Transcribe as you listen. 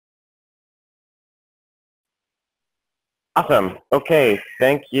Awesome. Okay,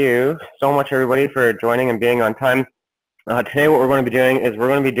 thank you so much everybody for joining and being on time. Today what we're going to be doing is we're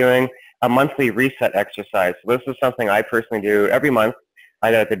going to be doing a monthly reset exercise. So this is something I personally do every month,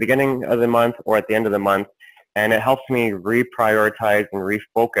 either at the beginning of the month or at the end of the month, and it helps me reprioritize and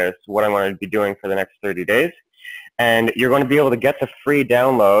refocus what I'm going to be doing for the next 30 days. And you're going to be able to get the free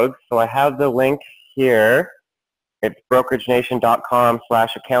download. So I have the link here. It's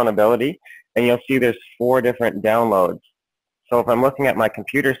brokeragenation.com/accountability, and you'll see there's 4 different downloads. So if I'm looking at my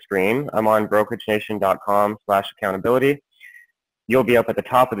computer screen, I'm on brokeragenation.com/accountability. You'll be up at the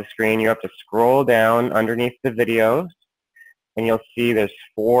top of the screen. You have to scroll down underneath the videos, and you'll see there's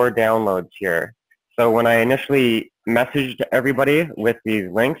 4 downloads here. So when I initially messaged everybody with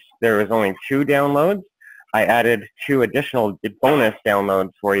these links, there was only 2 downloads. I added 2 additional bonus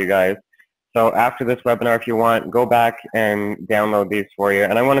downloads for you guys. So after this webinar, if you want, go back and download these for you.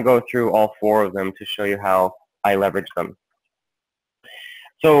 And I want to go through all 4 of them to show you how I leverage them.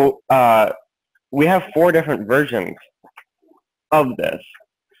 So we have 4 different versions of this.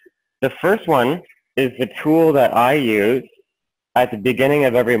 The first one is the tool that I use at the beginning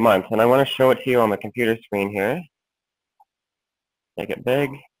of every month. And I want to show it to you on the computer screen here. Make it big.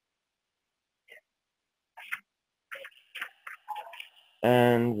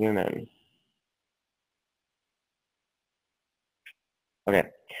 And zoom in. Okay.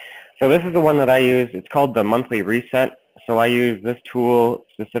 So this is the one that I use. It's called the monthly reset. So I use this tool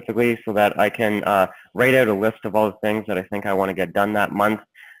specifically so that I can write out a list of all the things that I think I want to get done that month.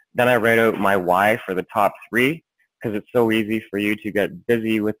 Then I write out my why for the top 3, because it's so easy for you to get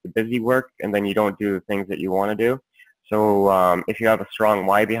busy with the busy work and then you don't do the things that you want to do. So if you have a strong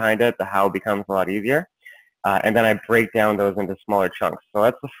why behind it, the how becomes a lot easier. And then I break down those into smaller chunks. So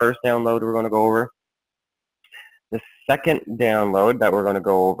that's the first download we're going to go over. The second download that we're going to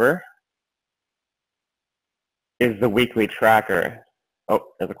go over is the weekly tracker. Oh,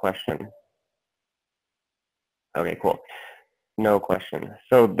 there's a question. Okay, cool. No question.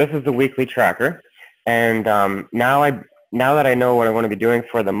 So this is the weekly tracker, and now that I know what I want to be doing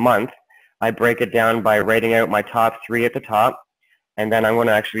for the month, I break it down by writing out my top 3 at the top, and then I'm going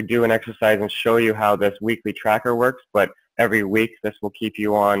to actually do an exercise and show you how this weekly tracker works. But every week, this will keep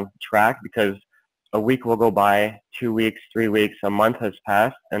you on track, because a week will go by, 2 weeks, 3 weeks, a month has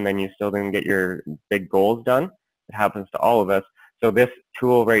passed, and then you still didn't get your big goals done. It happens to all of us. So this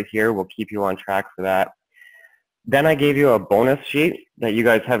tool right here will keep you on track for that. Then I gave you a bonus sheet that you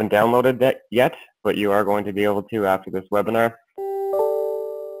guys haven't downloaded yet, but you are going to be able to after this webinar.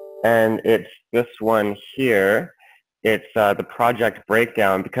 And it's this one here. It's the project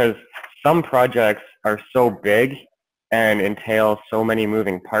breakdown, because some projects are so big and entail so many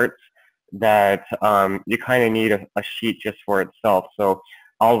moving parts that you kind of need a sheet just for itself. So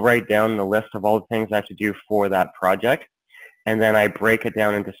I'll write down the list of all the things I have to do for that project, and then I break it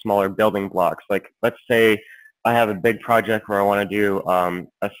down into smaller building blocks. Like, let's say I have a big project where I want to do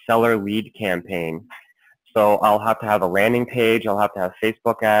a seller lead campaign. So I'll have to have a landing page, I'll have to have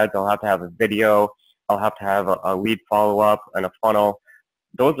Facebook ads, I'll have to have a video, I'll have to have a lead follow-up and a funnel.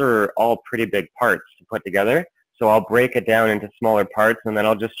 Those are all pretty big parts to put together. So I'll break it down into smaller parts, and then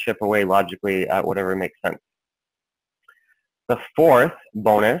I'll just chip away logically at whatever makes sense. The fourth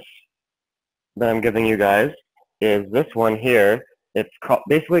bonus that I'm giving you guys is this one here. It's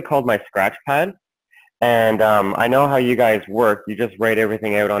basically called my scratch pad. And I know how you guys work. You just write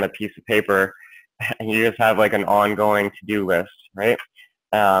everything out on a piece of paper, and you just have like an ongoing to-do list, right?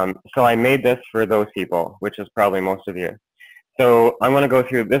 So I made this for those people, which is probably most of you. So I'm going to go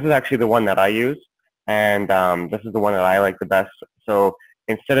through, this is actually the one that I use, and this is the one that I like the best. So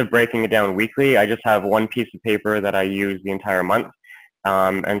instead of breaking it down weekly, I just have one piece of paper that I use the entire month.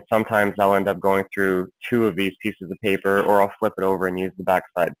 And sometimes I'll end up going through 2 of these pieces of paper, or I'll flip it over and use the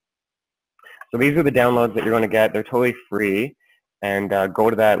backside. So these are the downloads that you're going to get. They're totally free, and go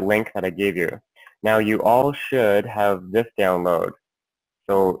to that link that I gave you. Now you all should have this download.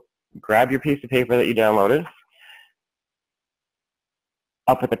 So grab your piece of paper that you downloaded.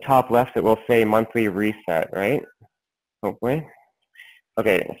 Up at the top left, it will say monthly reset, right? Hopefully.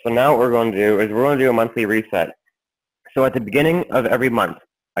 Okay, so now what we're going to do is we're going to do a monthly reset. So at the beginning of every month,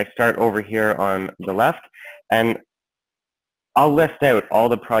 I start over here on the left, and I'll list out all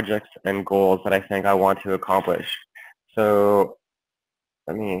the projects and goals that I think I want to accomplish. So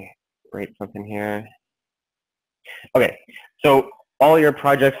let me write something here. Okay, so all your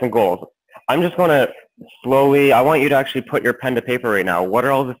projects and goals. I'm just going to slowly, I want you to actually put your pen to paper right now. What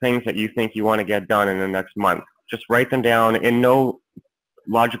are all the things that you think you want to get done in the next month? Just write them down in no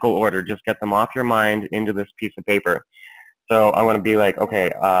logical order. Just get them off your mind into this piece of paper. So I'm going to be like,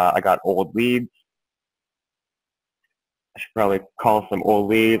 okay, I got old leads. I should probably call some old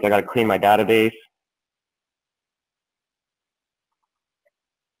leads. I got to clean my database.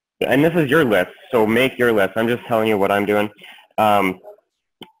 And this is your list, so make your list. I'm just telling you what I'm doing.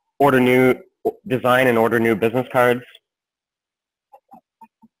 Design and order new business cards.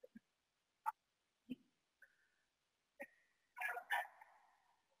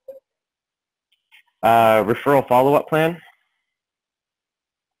 Referral follow-up plan.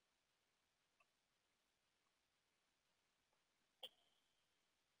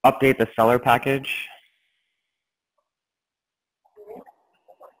 Update the seller package.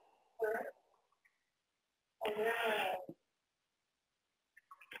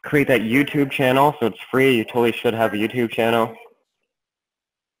 Create that YouTube channel, so it's free. You totally should have a YouTube channel.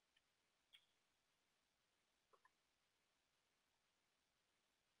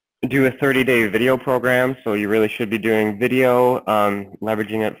 Do a 30-day video program, so you really should be doing video,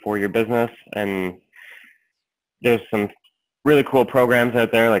 leveraging it for your business. And there's some really cool programs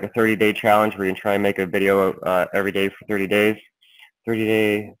out there, like a 30-day challenge where you can try and make a video every day for 30 days.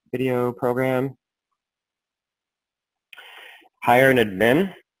 30-day video program. Hire an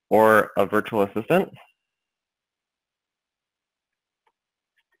admin or a virtual assistant.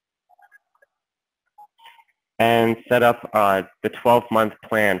 And set up the 12-month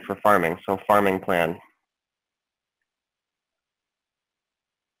plan for farming, so farming plan.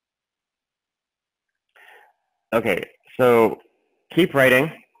 Okay, so keep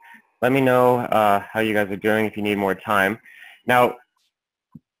writing. Let me know how you guys are doing if you need more time. Now,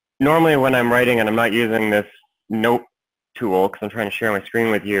 normally when I'm writing and I'm not using this note tool because I'm trying to share my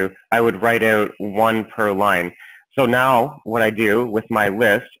screen with you, I would write out one per line. So now what I do with my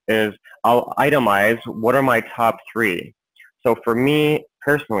list is I'll itemize what are my top 3. So for me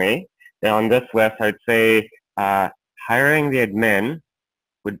personally, on this list, I'd say hiring the admin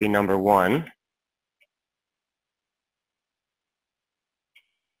would be number 1.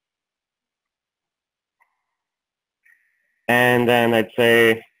 And then I'd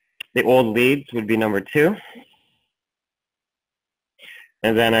say the old leads would be number 2.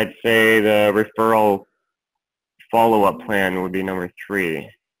 And then I'd say the referral follow-up plan would be number 3.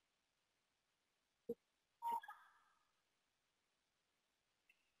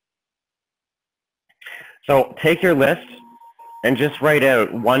 So take your list and just write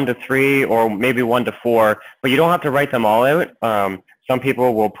out 1 to 3 or maybe 1 to 4, but you don't have to write them all out. Some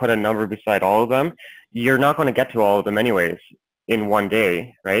people will put a number beside all of them. You're not going to get to all of them anyways in one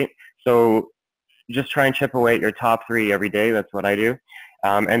day, right? So just try and chip away at your top 3 every day. That's what I do.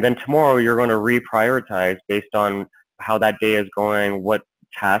 And then tomorrow you're going to reprioritize based on how that day is going, what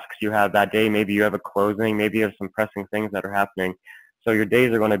tasks you have that day. Maybe you have a closing, maybe you have some pressing things that are happening. So your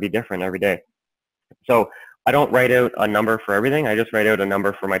days are going to be different every day. So I don't write out a number for everything. I just write out a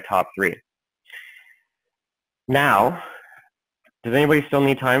number for my top 3. Now, does anybody still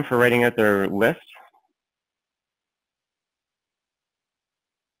need time for writing out their list?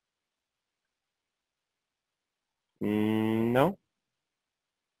 No?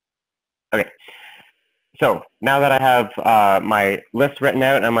 Okay. So now that I have my list written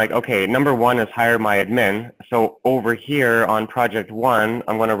out, I'm like, okay, number 1 is hire my admin. So over here on project 1,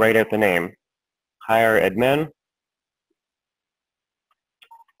 I'm going to write out the name. Hire admin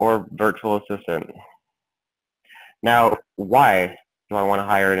or virtual assistant. Now, why do I want to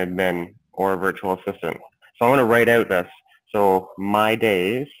hire an admin or a virtual assistant? So I'm going to write out this. So my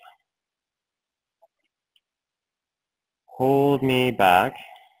days hold me back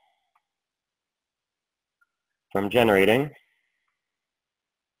from generating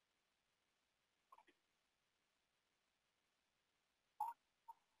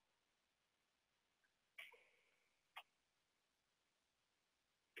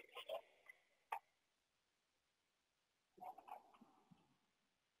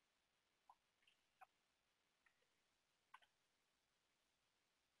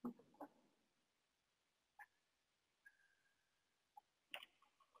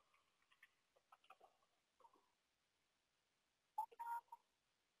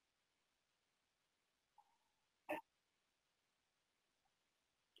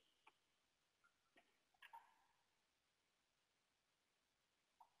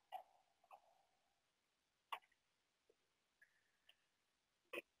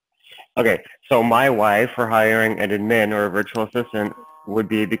Okay, so my why for hiring an admin or a virtual assistant would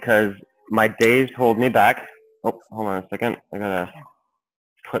be because my days hold me back. Oh, hold on a second. I gotta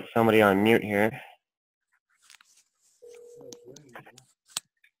put somebody on mute here.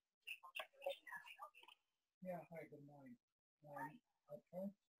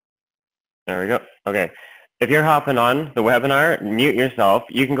 There we go. Okay. if you're hopping on the webinar, mute yourself.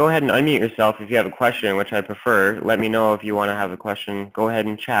 You can go ahead and unmute yourself if you have a question, which I prefer. Let me know if you want to have a question. Go ahead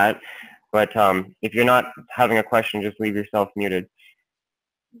and chat. But if you're not having a question, just leave yourself muted.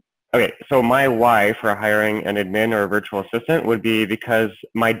 Okay, so my why for hiring an admin or a virtual assistant would be because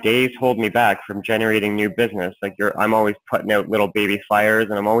my days hold me back from generating new business. Like I'm always putting out little baby fires,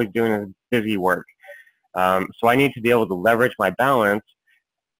 and I'm always doing busy work. So I need to be able to leverage my balance,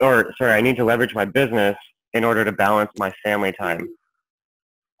 or sorry, I need to leverage my business in order to balance my family time.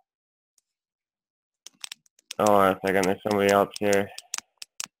 Oh, a second, there's somebody else here.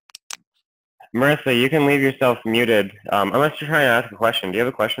 Marissa, you can leave yourself muted unless you're trying to ask a question. Do you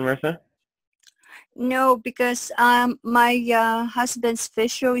have a question, Marissa? No, because my husband's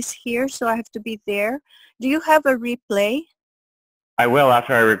physio is here, so I have to be there. Do you have a replay? I will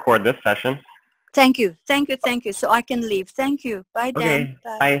after I record this session. Thank you, thank you, thank you. So I can leave. Thank you. Bye, Dan.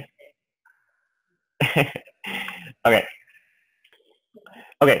 Okay, Bye. bye. Okay.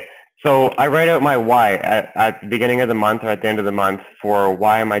 Okay, so I write out my why at the beginning of the month or at the end of the month for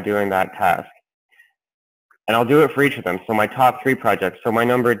why am I doing that task. And I'll do it for each of them. So my top 3 projects. So my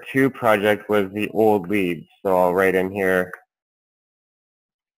number 2 project was the old leads. So I'll write in here,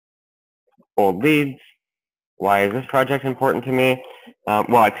 old leads. Why is this project important to me?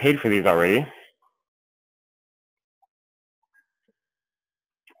 Well, I paid for these already.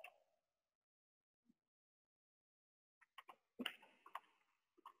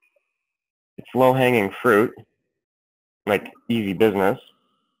 It's low-hanging fruit, like easy business.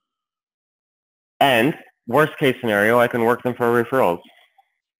 And worst case scenario, I can work them for referrals.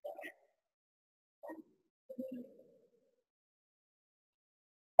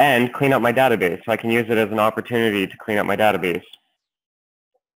 And clean up my database, so I can use it as an opportunity to clean up my database.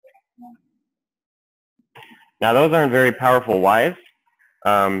 Now, those aren't very powerful whys.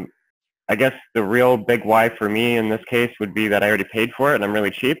 I guess the real big why for me in this case would be that I already paid for it and I'm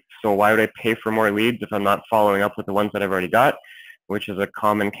really cheap. So why would I pay for more leads if I'm not following up with the ones that I've already got, which is a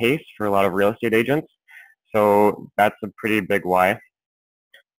common case for a lot of real estate agents. So that's a pretty big why.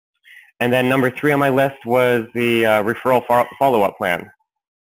 And then number 3 on my list was the referral follow-up plan.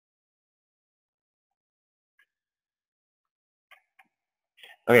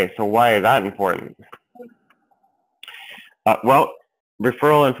 Okay, so why is that important? Well,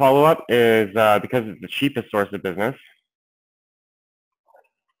 referral and follow-up is because it's the cheapest source of business.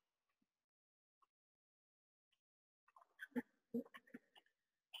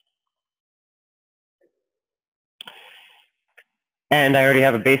 And I already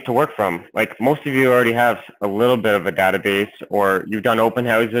have a base to work from. Like most of you already have a little bit of a database, or you've done open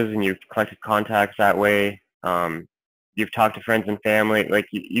houses and you've collected contacts that way. You've talked to friends and family. Like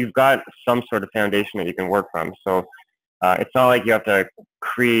you've got some sort of foundation that you can work from. So it's not like you have to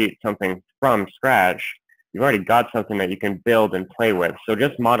create something from scratch. You've already got something that you can build and play with. So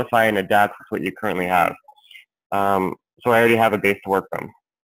just modify and adapt with what you currently have. So I already have a base to work from.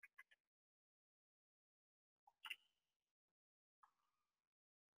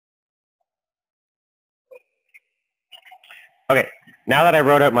 Okay, now that I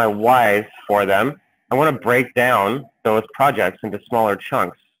wrote out my whys for them, I want to break down those projects into smaller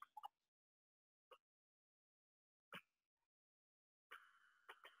chunks.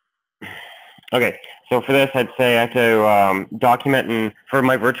 Okay, so for this, I'd say I have to document, and for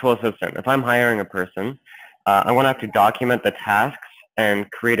my virtual assistant, if I'm hiring a person, I want to have to document the tasks and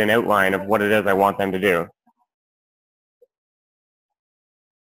create an outline of what it is I want them to do.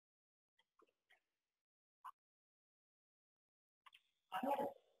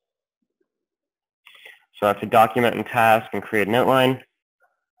 So I have to document and task and create an outline.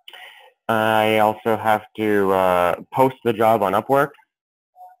 I also have to post the job on Upwork.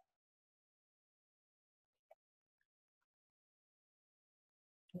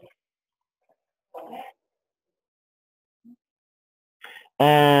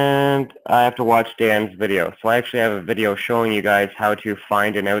 And I have to watch Dan's video. So I actually have a video showing you guys how to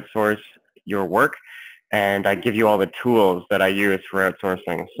find and outsource your work. And I give you all the tools that I use for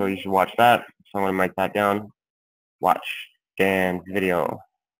outsourcing. So you should watch that. So I'm going to mark that down. Watch Dan's video.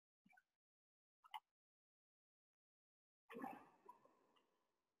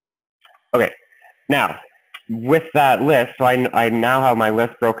 Okay. Now, with that list, so I now have my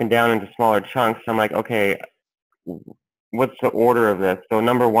list broken down into smaller chunks. I'm like, okay, what's the order of this? So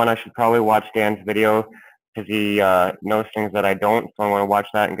number 1, I should probably watch Dan's video because he knows things that I don't. So I want to watch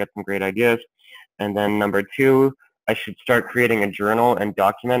that and get some great ideas. And then number 2, I should start creating a journal and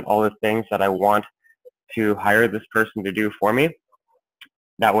document all the things that I want to hire this person to do for me.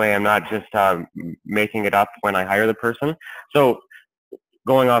 That way I'm not just making it up when I hire the person. So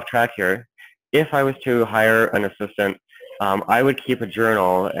going off track here, if I was to hire an assistant, I would keep a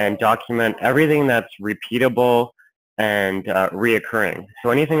journal and document everything that's repeatable and reoccurring. So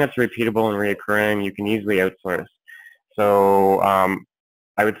anything that's repeatable and reoccurring, you can easily outsource. So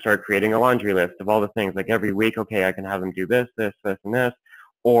I would start creating a laundry list of all the things, like every week, okay, I can have them do this, this, this, and this,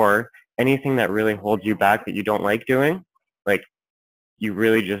 or anything that really holds you back that you don't like doing, like you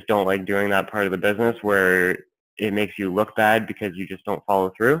really just don't like doing that part of the business where it makes you look bad because you just don't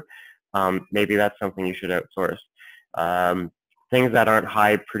follow through. Maybe that's something you should outsource. Things that aren't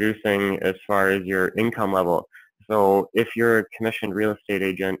high producing as far as your income level. So if you're a commissioned real estate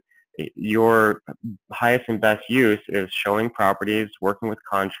agent, your highest and best use is showing properties, working with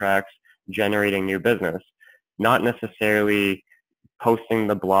contracts, generating new business, not necessarily posting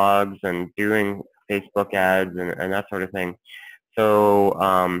the blogs and doing Facebook ads and that sort of thing. So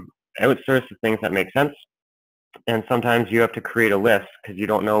outsource the things that make sense, and sometimes you have to create a list because you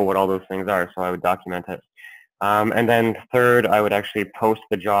don't know what all those things are, so I would document it. And then third, I would actually post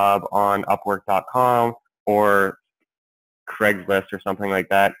the job on Upwork.com or Craigslist or something like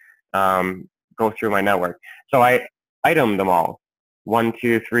that. Go through my network. So I item them all. 1,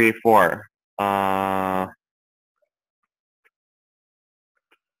 2, 3, 4. That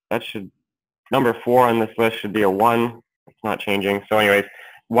should, number 4 on this list should be a 1. It's not changing. So anyways,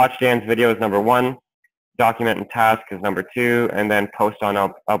 watch Dan's video is number 1. Document and task is number 2. And then post on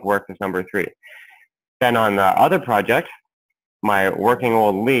Upwork is number 3. Then on the other project, my working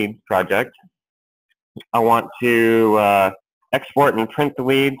old leads project, I want to export and print the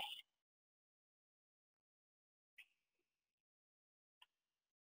leads.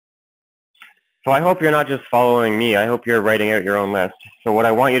 So I hope you're not just following me. I hope you're writing out your own list. So what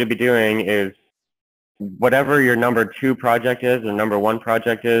I want you to be doing is whatever your number 2 project is or number 1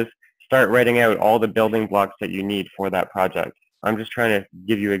 project is, start writing out all the building blocks that you need for that project. I'm just trying to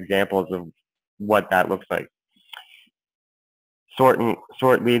give you examples of what that looks like. Sort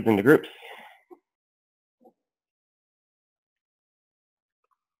leads into groups.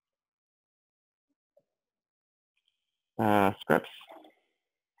 Scripts.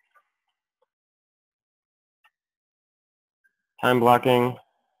 Time blocking.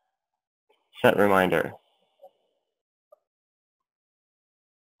 Set reminder.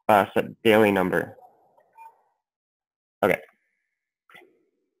 Set daily number. Okay.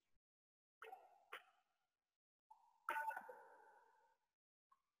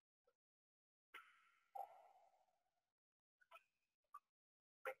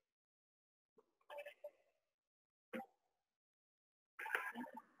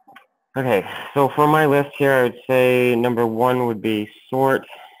 Okay, so for my list here, I would say number 1 would be sort.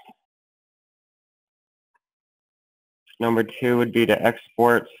 Number 2 would be to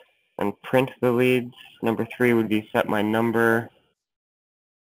export and print the leads. Number 3 would be set my number.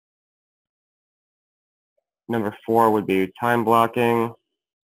 Number 4 would be time blocking.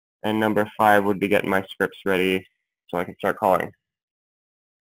 And number 5 would be getting my scripts ready so I can start calling.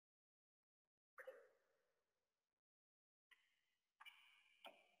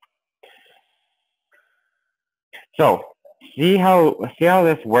 So see how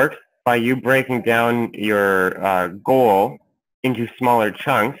this works by you breaking down your goal into smaller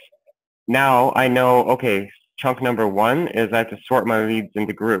chunks. Now I know, okay, chunk number 1 is I have to sort my leads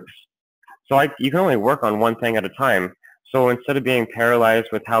into groups. So you can only work on one thing at a time. So instead of being paralyzed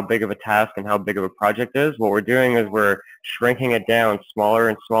with how big of a task and how big of a project is, what we're doing is we're shrinking it down smaller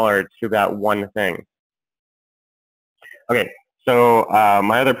and smaller to that one thing. Okay, so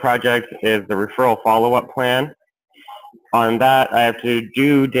my other project is the referral follow-up plan. On that, I have to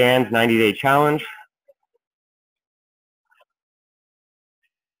do Dan's 90-day challenge.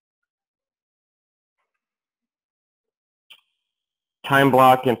 Time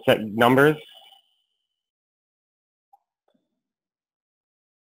block and set numbers.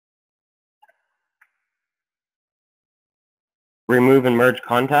 Remove and merge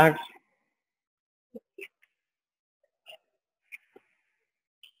contacts.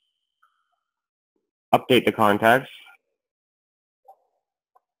 Update the contacts.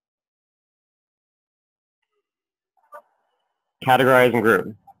 Categorize and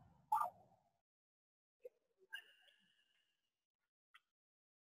group.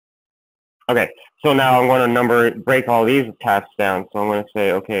 Okay, so now I'm going to break all these tasks down. So I'm going to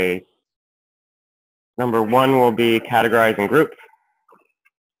say, okay, number 1 will be categorize and group.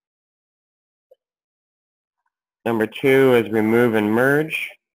 Number 2 is remove and merge.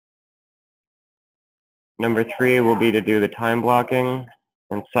 Number 3 will be to do the time blocking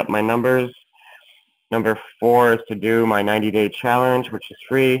and set my numbers. Number 4 is to do my 90-day challenge, which is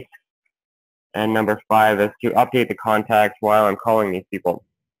free. And number 5 is to update the contacts while I'm calling these people.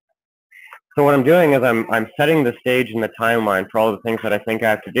 So what I'm doing is I'm setting the stage and the timeline for all the things that I think I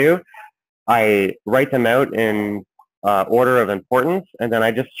have to do. I write them out in order of importance, and then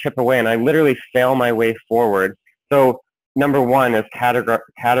I just chip away, and I literally fail my way forward. So number one is categorize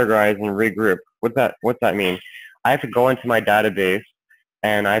and regroup. What's that mean? I have to go into my database,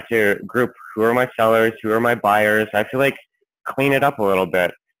 and I have to group who are my sellers, who are my buyers. I have to like clean it up a little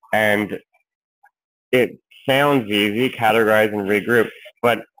bit. And it sounds easy, categorize and regroup,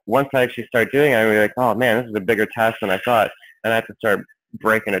 but once I actually start doing it, I'm like, oh man, this is a bigger task than I thought, and I have to start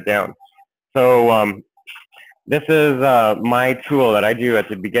breaking it down. So this is my tool that I do at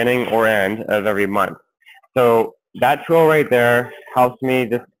the beginning or end of every month. So that tool right there helps me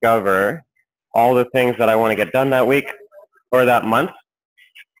discover all the things that I want to get done that week or that month.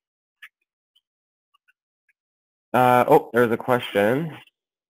 Oh, there's a question.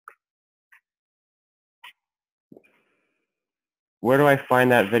 Where do I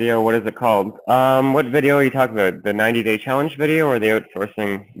find that video? What is it called? What video are you talking about? The 90-day challenge video or the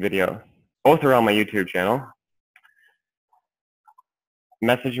outsourcing video? Both are on my YouTube channel.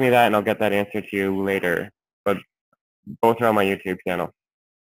 Message me that and I'll get that answer to you later. But both are on my YouTube channel.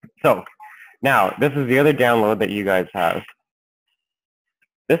 So now, this is the other download that you guys have.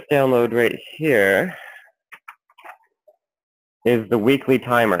 This download right here is the weekly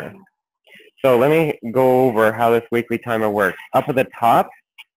timer. So let me go over how this weekly timer works. Up at the top,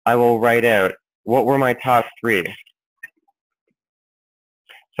 I will write out what were my top 3.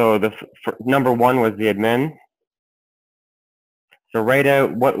 So the number 1 was the admin. So write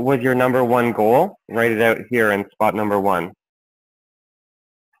out what was your number 1 goal. Write it out here in spot number 1.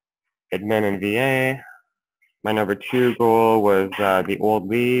 Admin and VA. My number 2 goal was the old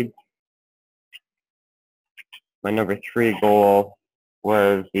leads. My number 3 goal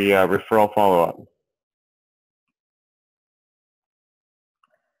was the referral follow-up.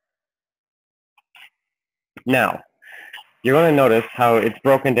 Now, you're going to notice how it's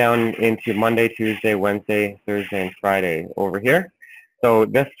broken down into Monday, Tuesday, Wednesday, Thursday, and Friday over here. So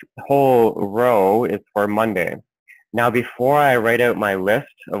this whole row is for Monday. Now, before I write out my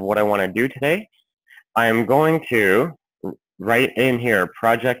list of what I want to do today, I'm going to write in here,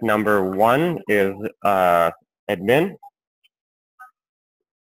 project number 1 is admin.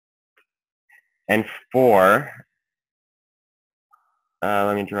 And 4,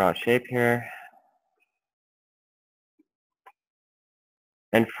 let me draw a shape here.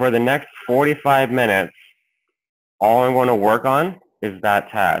 And for the next 45 minutes, all I'm going to work on is that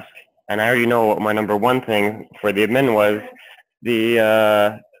task. And I already know what my number 1 thing for the admin was,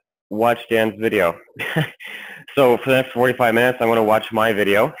 the watch Dan's video. So for the next 45 minutes, I'm going to watch my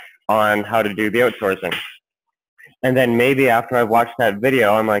video on how to do the outsourcing. And then maybe after I've watched that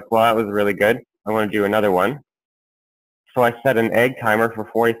video, I'm like, well, that was really good. I want to do another one. So I set an egg timer for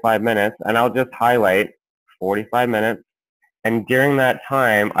 45 minutes, and I'll just highlight 45 minutes. And during that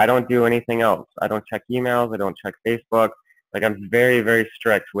time, I don't do anything else. I don't check emails. I don't check Facebook. Like, I'm very, very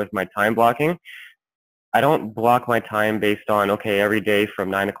strict with my time blocking. I don't block my time based on, okay, every day from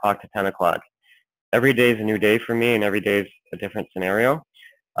 9 o'clock to 10 o'clock. Every day is a new day for me, and every day is a different scenario.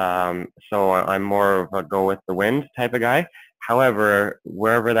 So I'm more of a go with the wind type of guy. However,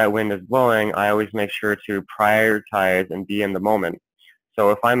 wherever that wind is blowing, I always make sure to prioritize and be in the moment. So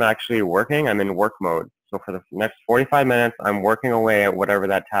if I'm actually working, I'm in work mode. So for the next 45 minutes, I'm working away at whatever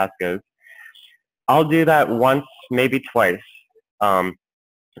that task is. I'll do that once, maybe twice.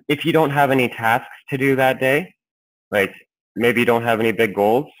 If you don't have any tasks to do that day, like maybe you don't have any big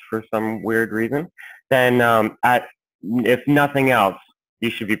goals for some weird reason, then if nothing else, you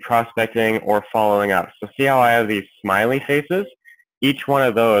should be prospecting or following up. So see how I have these smiley faces? Each one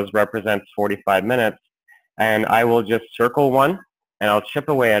of those represents 45 minutes, and I will just circle one, and I'll chip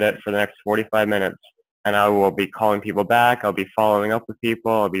away at it for the next 45 minutes. And I will be calling people back. I'll be following up with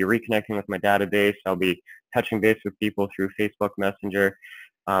people. I'll be reconnecting with my database. I'll be touching base with people through Facebook Messenger.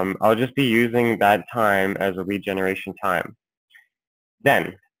 I'll just be using that time as a lead generation time.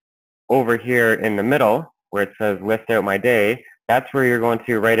 Then, over here in the middle, where it says list out my day, that's where you're going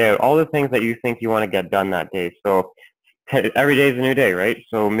to write out all the things that you think you want to get done that day. So every day is a new day, right?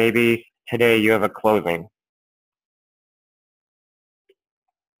 So maybe today you have a closing.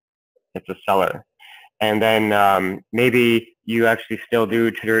 It's a seller. And then maybe you actually still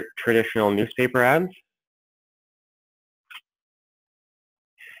do traditional newspaper ads.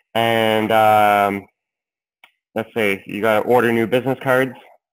 And let's say you got to order new business cards.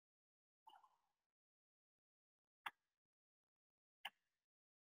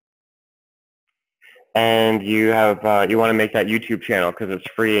 And you have you want to make that YouTube channel because it's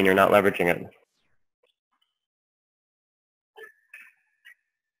free and you're not leveraging it.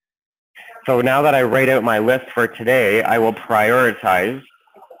 So now that I write out my list for today, I will prioritize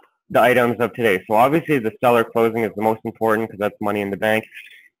the items of today. So obviously the seller closing is the most important because that's money in the bank.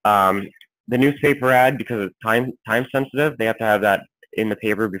 The newspaper ad, because it's time sensitive, they have to have that in the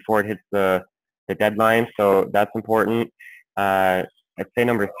paper before it hits the deadline, so that's important. I'd say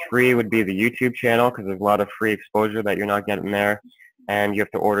number 3 would be the YouTube channel because there's a lot of free exposure that you're not getting there, and you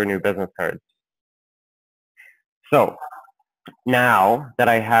have to order new business cards. So now that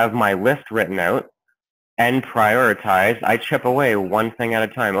I have my list written out and prioritized, I chip away one thing at a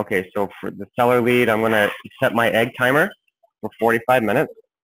time. Okay, so for the seller lead, I'm going to set my egg timer for 45 minutes.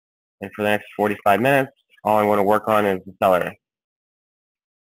 And for the next 45 minutes, all I want to work on is the seller.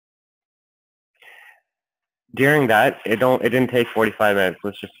 During that, it didn't take 45 minutes.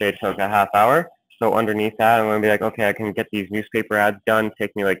 Let's just say it took a half hour. So underneath that, I'm going to be like, okay, I can get these newspaper ads done.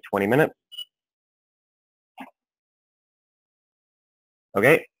 Take me like 20 minutes.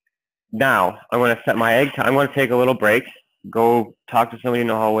 Okay. Now I'm going to set my egg time. I'm going to take a little break, go talk to somebody in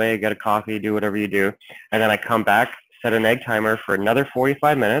the hallway, get a coffee, do whatever you do, and then I come back, set an egg timer for another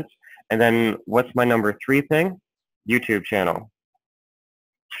 45 minutes, and then what's my number 3 thing? YouTube channel.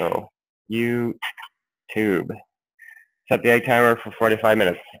 So YouTube. Set the egg timer for 45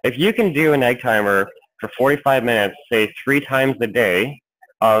 minutes. If you can do an egg timer for 45 minutes, say 3 times a day,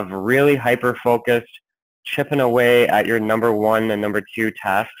 of really hyper-focused, chipping away at your number 1 and number 2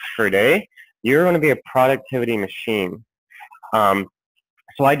 tasks per day, you're going to be a productivity machine.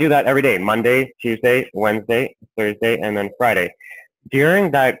 So I do that every day, Monday, Tuesday, Wednesday, Thursday, and then Friday.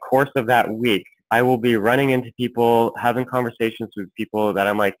 During that course of that week, I will be running into people, having conversations with people that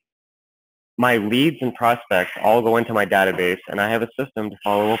I'm like, my leads and prospects all go into my database, and I have a system to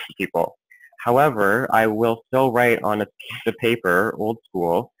follow up with people. However, I will still write on a piece of paper, old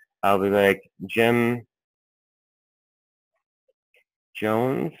school. I'll be like, Jim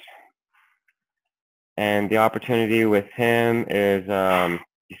Jones, and the opportunity with him is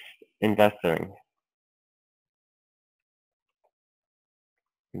investing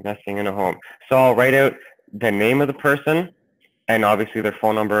in a home. So I'll write out the name of the person, and obviously their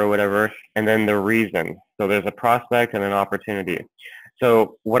phone number or whatever, and then the reason. So there's a prospect and an opportunity.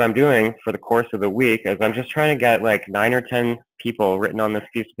 So what I'm doing for the course of the week is I'm just trying to get like 9 or 10 people written on this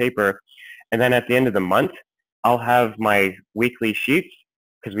piece of paper, and then at the end of the month, I'll have my weekly sheets,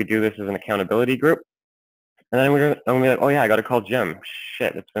 because we do this as an accountability group, and then I'm going to be like, oh yeah, I got to call Jim.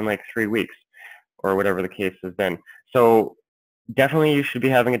 Shit, it's been like 3 weeks, or whatever the case has been. So definitely you should be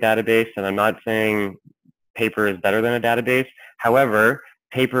having a database, and I'm not saying paper is better than a database. However,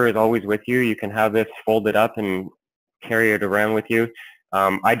 paper is always with you. You can have this folded up and carry it around with you.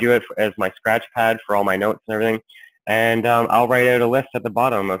 I do it as my scratch pad for all my notes and everything. And I'll write out a list at the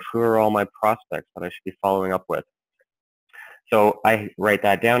bottom of who are all my prospects that I should be following up with. So I write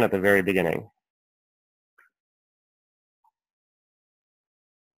that down at the very beginning.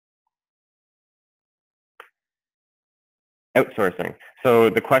 Outsourcing. So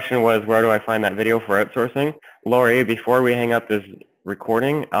the question was, where do I find that video for outsourcing? Lori, before we hang up this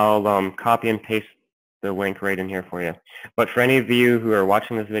recording, I'll copy and paste the link right in here for you. But for any of you who are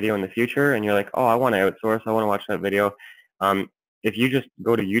watching this video in the future and you're like, oh, I want to outsource, I want to watch that video, if you just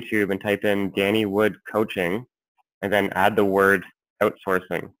go to YouTube and type in Danny Wood coaching and then add the word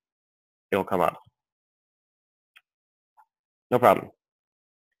outsourcing, it'll come up. No problem.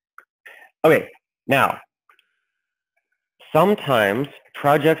 Okay, now, sometimes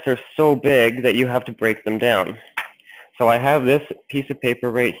projects are so big that you have to break them down. So I have this piece of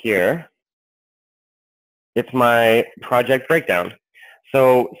paper right here. It's my project breakdown.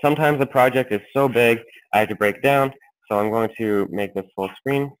 So sometimes the project is so big, I have to break it down. So I'm going to make this full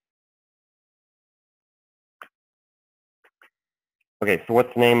screen. Okay, so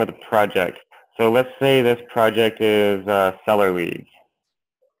what's the name of the project? So let's say this project is seller leads.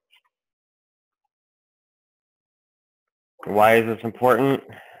 Why is this important?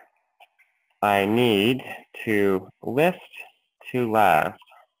 I need to list to last.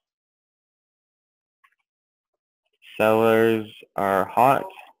 Sellers are hot.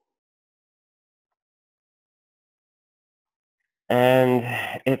 And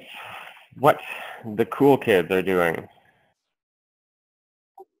it's what the cool kids are doing.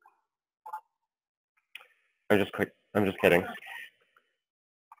 I'm just kidding.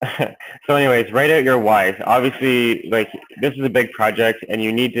 So anyways, write out your whys. Obviously, like, this is a big project and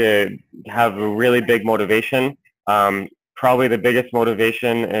you need to have a really big motivation. Probably the biggest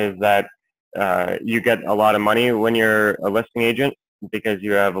motivation is that you get a lot of money when you're a listing agent because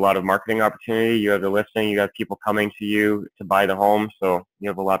you have a lot of marketing opportunity. You have the listing, you have people coming to you to buy the home, so you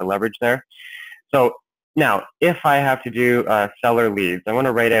have a lot of leverage there. So Now, if I have to do seller leads, I want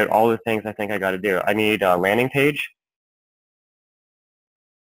to write out all the things I think I got to do. I need a landing page.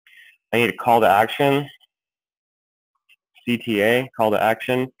 I need a call to action, CTA, call to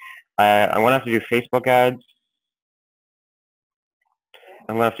action. I want to have to do Facebook ads.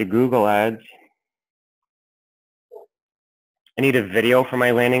 I'm going to have to Google ads. I need a video for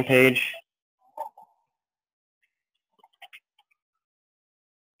my landing page.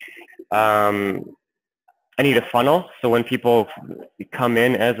 I need a funnel, so when people come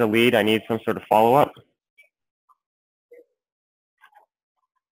in as a lead, I need some sort of follow-up.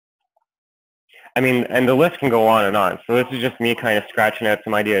 I mean, and the list can go on and on. So this is just me kind of scratching out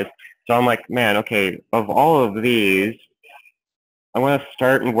some ideas. So I'm like, man, okay, of all of these, I want to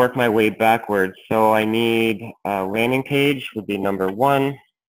start and work my way backwards. So I need a landing page would be number 1.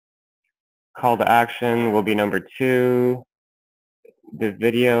 Call to action will be number 2. The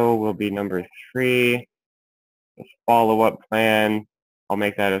video will be number 3. The follow-up plan, I'll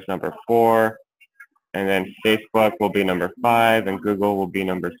make that as number 4. And then Facebook will be number 5, and Google will be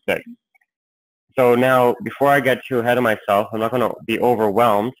number 6. So now, before I get too ahead of myself, I'm not going to be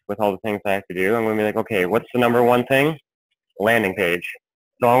overwhelmed with all the things I have to do. I'm going to be like, okay, what's the number 1 thing? Landing page.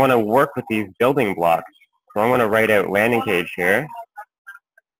 So I want to work with these building blocks. So I'm going to write out landing page here.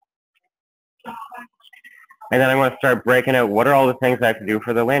 And then I'm going to start breaking out what are all the things I have to do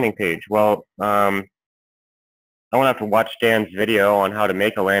for the landing page. Well, I won't have to watch Dan's video on how to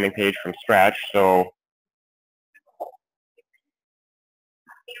make a landing page from scratch. So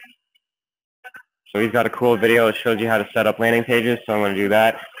he's got a cool video that shows you how to set up landing pages, so I'm going to do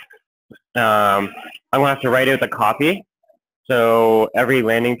that. I'm going to have to write out the copy. So every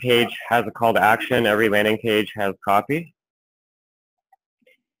landing page has a call to action. Every landing page has copy.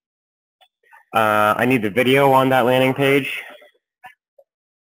 I need the video on that landing page.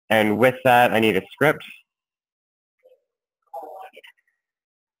 And with that, I need a script.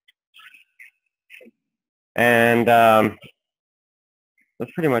 And that's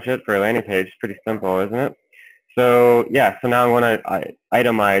pretty much it for a landing page. It's pretty simple, isn't it? So yeah, so now I want to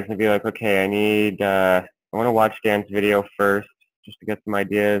itemize and be like, okay, I want to watch Dan's video first just to get some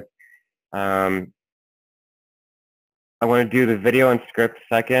ideas. I want to do the video and script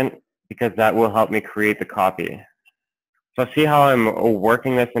second because that will help me create the copy. So see how I'm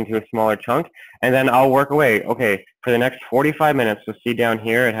working this into a smaller chunk, and then I'll work away. Okay, for the next 45 minutes, so see down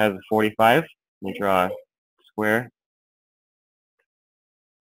here it has 45. Let me draw a square.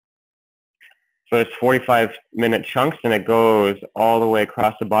 So it's 45-minute chunks, and it goes all the way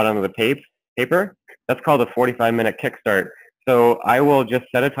across the bottom of the paper. That's called a 45-minute kickstart. So I will just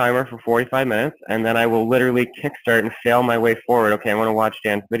set a timer for 45 minutes, and then I will literally kickstart and fail my way forward. Okay, I want to watch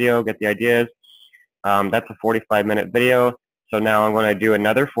Dan's video, get the ideas. That's a 45-minute video. So now I'm going to do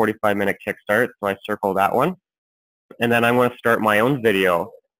another 45-minute kickstart. So I circle that one. And then I'm going to start my own video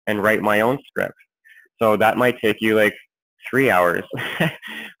and write my own script. So that might take you like 3 hours.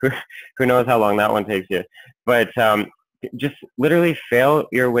 Who knows how long that one takes you. But just literally fail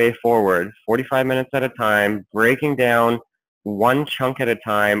your way forward, 45 minutes at a time, breaking down one chunk at a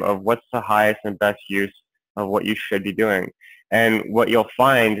time of what's the highest and best use of what you should be doing. And what you'll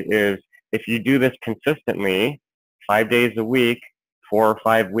find is if you do this consistently, 5 days a week, 4 or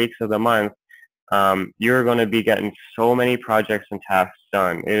 5 weeks of the month, you're going to be getting so many projects and tasks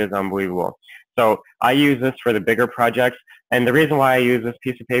done. It is unbelievable. So I use this for the bigger projects. And the reason why I use this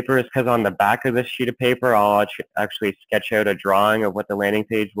piece of paper is because on the back of this sheet of paper, I'll actually sketch out a drawing of what the landing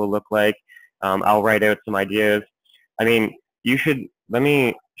page will look like. I'll write out some ideas. I mean, let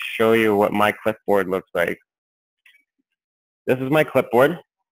me show you what my clipboard looks like. This is my clipboard.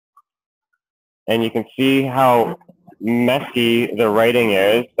 And you can see how messy the writing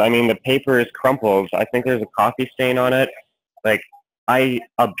is. I mean, the paper is crumpled. I think there's a coffee stain on it. Like, I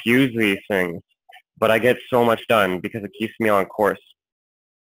abuse these things, but I get so much done because it keeps me on course.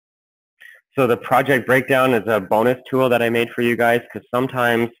 So the project breakdown is a bonus tool that I made for you guys because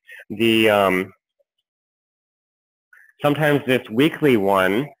sometimes sometimes this weekly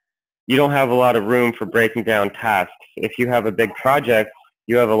one, you don't have a lot of room for breaking down tasks. If you have a big project,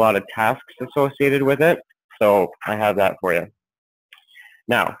 you have a lot of tasks associated with it. So I have that for you.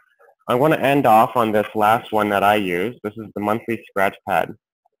 Now, I want to end off on this last one that I use. This is the monthly scratch pad.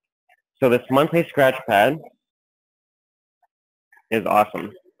 So this monthly scratch pad is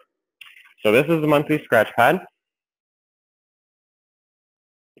awesome. So this is the monthly scratch pad.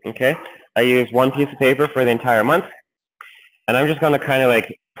 Okay, I use one piece of paper for the entire month. And I'm just going to kind of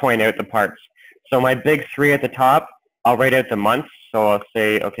like point out the parts. So my big 3 at the top, I'll write out the months. So I'll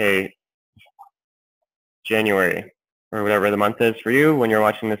say, okay, January, or whatever the month is for you when you're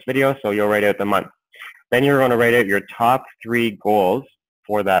watching this video. So you'll write out the month. Then you're going to write out your top 3 goals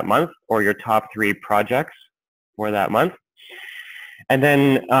for that month, or your top 3 projects for that month. And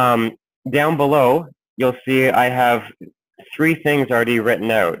then down below, you'll see I have 3 things already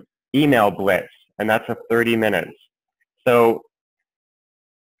written out. Email blitz, and that's a 30 minutes. So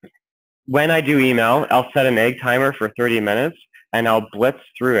when I do email, I'll set an egg timer for 30 minutes, and I'll blitz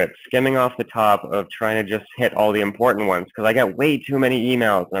through it, skimming off the top of trying to just hit all the important ones, because I get way too many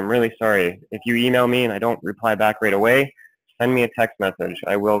emails, and I'm really sorry. If you email me and I don't reply back right away, send me a text message.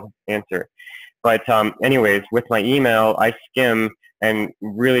 I will answer. But anyways, with my email, I skim and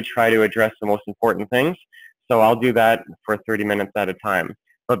really try to address the most important things. So I'll do that for 30 minutes at a time.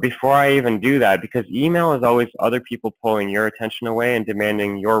 But before I even do that, because email is always other people pulling your attention away and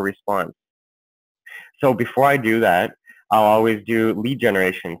demanding your response. So before I do that, I'll always do lead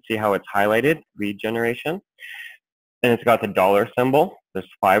generation. See how it's highlighted, lead generation? And it's got the dollar symbol. There's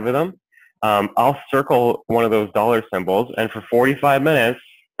 5 of them. I'll circle one of those dollar symbols, and for 45 minutes,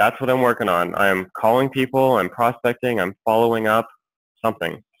 that's what I'm working on. I'm calling people, I'm prospecting, I'm following up,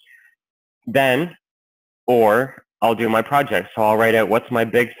 something. Then, or I'll do my project. So I'll write out what's my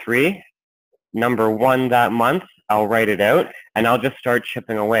big 3. Number 1 that month, I'll write it out, and I'll just start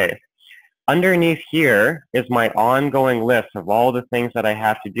chipping away. Underneath here is my ongoing list of all the things that I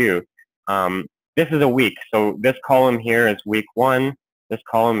have to do. This is a week, so this column here is week 1, this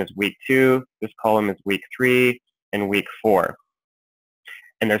column is week 2, this column is week 3, and week 4.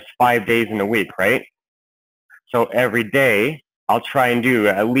 And there's 5 days in a week, right? So every day, I'll try and do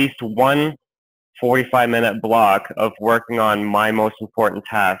at least one 45-minute block of working on my most important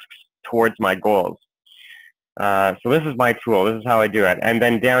tasks towards my goals. So this is my tool. This is how I do it. And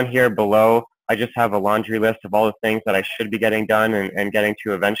then down here below, I just have a laundry list of all the things that I should be getting done and getting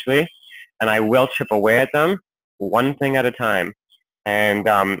to eventually. And I will chip away at them one thing at a time. And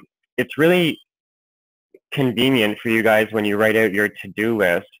it's really convenient for you guys when you write out your to-do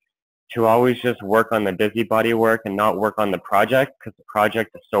list to always just work on the busybody work and not work on the project, because the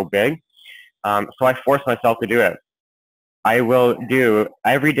project is so big. So I force myself to do it. I will do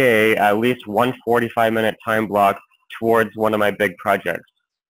every day at least one 45-minute time block towards one of my big projects.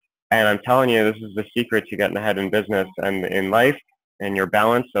 And I'm telling you, this is the secret to getting ahead in business and in life, and your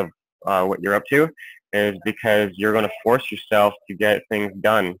balance of what you're up to, is because you're going to force yourself to get things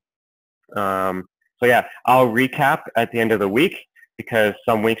done. So yeah, I'll recap at the end of the week, because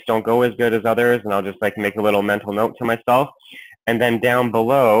some weeks don't go as good as others, and I'll just like make a little mental note to myself. And then down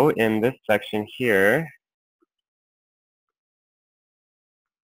below in this section here,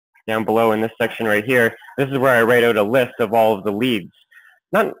 down below in this section right here, this is where I write out a list of all of the leads.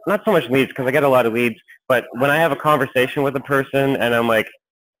 Not so much leads, because I get a lot of leads, but when I have a conversation with a person and I'm like,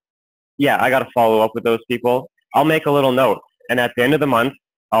 yeah, I got to follow up with those people, I'll make a little note. And at the end of the month,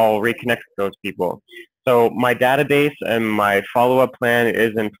 I'll reconnect with those people. So my database and my follow-up plan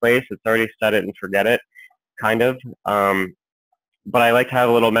is in place. It's already set it and forget it, kind of. But I like to have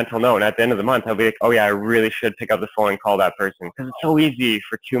a little mental note. And at the end of the month, I'll be like, oh yeah, I really should pick up the phone and call that person. Because it's so easy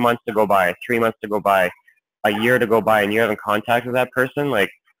for 2 months to go by, 3 months to go by, a year to go by, and you haven't contacted that person.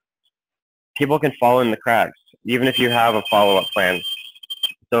 Like, people can fall in the cracks, even if you have a follow-up plan.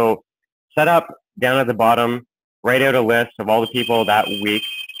 So set up down at the bottom, write out a list of all the people that week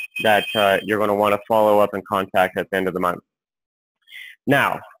that you're going to want to follow up and contact at the end of the month.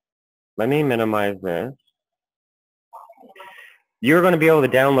 Now, let me minimize this. You're going to be able to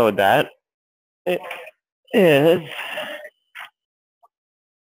download that. It is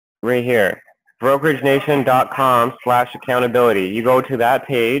right here, brokeragenation.com/accountability. You go to that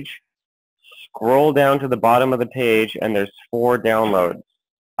page, scroll down to the bottom of the page, and there's 4 downloads.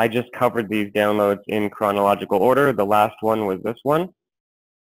 I just covered these downloads in chronological order. The last one was this one.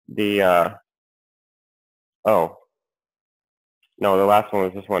 The oh, no, the last one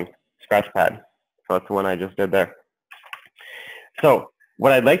was this one, Scratchpad. So that's the one I just did there. So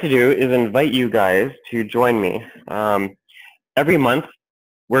what I'd like to do is invite you guys to join me. Every month,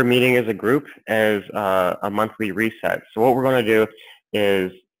 we're meeting as a group as a monthly reset. So what we're going to do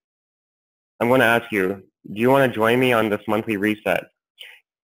is, I'm going to ask you, do you want to join me on this monthly reset?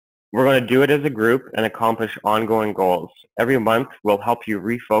 We're going to do it as a group and accomplish ongoing goals. Every month will help you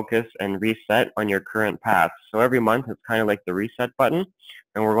refocus and reset on your current path. So every month it's kind of like the reset button,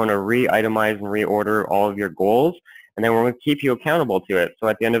 and we're going to re-itemize and reorder all of your goals, and then we're going to keep you accountable to it. So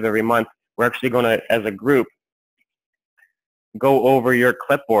at the end of every month, we're actually going to, as a group, go over your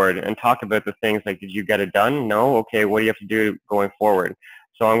clipboard and talk about the things like, did you get it done? No? Okay, what do you have to do going forward?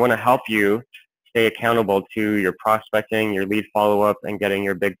 So I'm going to help you stay accountable to your prospecting, your lead follow-up, and getting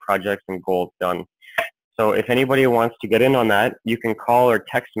your big projects and goals done. So if anybody wants to get in on that, you can call or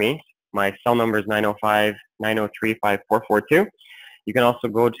text me My cell number is 905-903-5442. You can also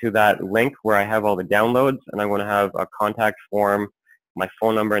go to that link where I have all the downloads, and I'm going to have a contact form, my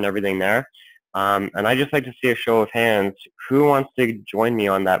phone number and everything there. And I'd just like to see a show of hands. Who wants to join me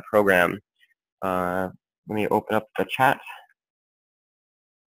on that program? Let me open up the chat.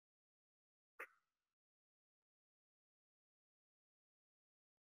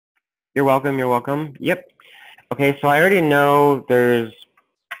 You're welcome, you're welcome. Yep. Okay, so I already know there's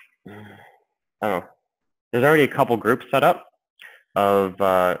already a couple groups set up of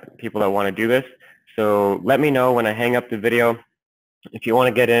people that want to do this. So let me know when I hang up the video. If you want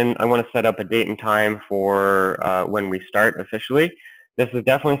to get in, I want to set up a date and time for when we start officially. This is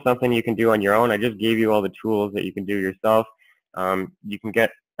definitely something you can do on your own. I just gave you all the tools that you can do yourself. You can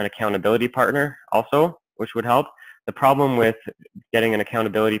get an accountability partner also, which would help. The problem with getting an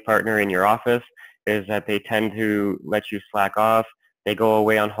accountability partner in your office is that they tend to let you slack off. They go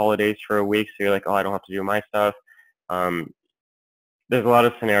away on holidays for a week, so you're like, oh, I don't have to do my stuff. There's a lot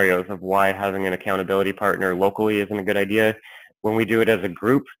of scenarios of why having an accountability partner locally isn't a good idea. When we do it as a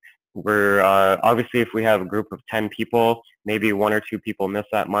group, we're obviously if we have a group of 10 people, maybe 1 or 2 people miss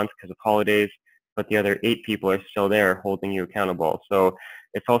that month because of holidays, but the other 8 people are still there holding you accountable. So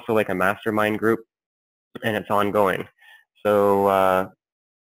it's also like a mastermind group, and it's ongoing. So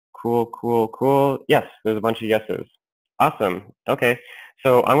cool. Yes, there's a bunch of yeses. Awesome. Okay.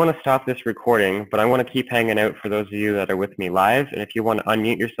 So I want to stop this recording, but I want to keep hanging out for those of you that are with me live. And if you want to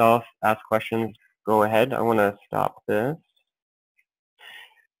unmute yourself, ask questions, go ahead. I want to stop this.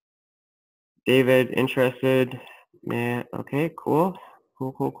 David, interested? Yeah, okay, cool.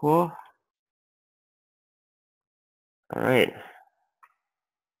 Cool. All right.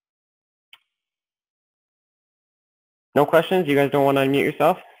 No questions? You guys don't want to unmute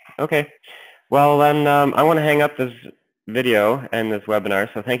yourself? Okay. Well, then I want to hang up this video and this webinar.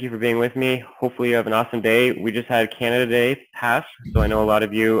 So thank you for being with me. Hopefully you have an awesome day. We just had Canada Day pass, so I know a lot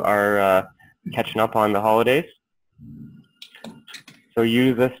of you are catching up on the holidays. So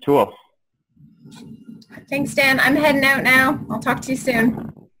use this tool. Thanks, Dan. I'm heading out now. I'll talk to you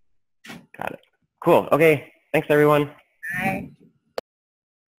soon. Got it. Cool. Okay. Thanks, everyone. Bye.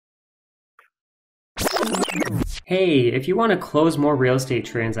 Hey, if you want to close more real estate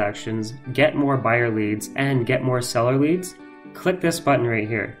transactions, get more buyer leads, and get more seller leads, click this button right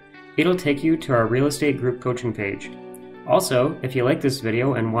here. It'll take you to our real estate group coaching page. Also, if you like this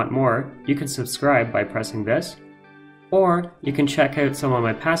video and want more, you can subscribe by pressing this, or you can check out some of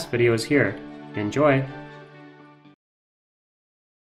my past videos here. Enjoy!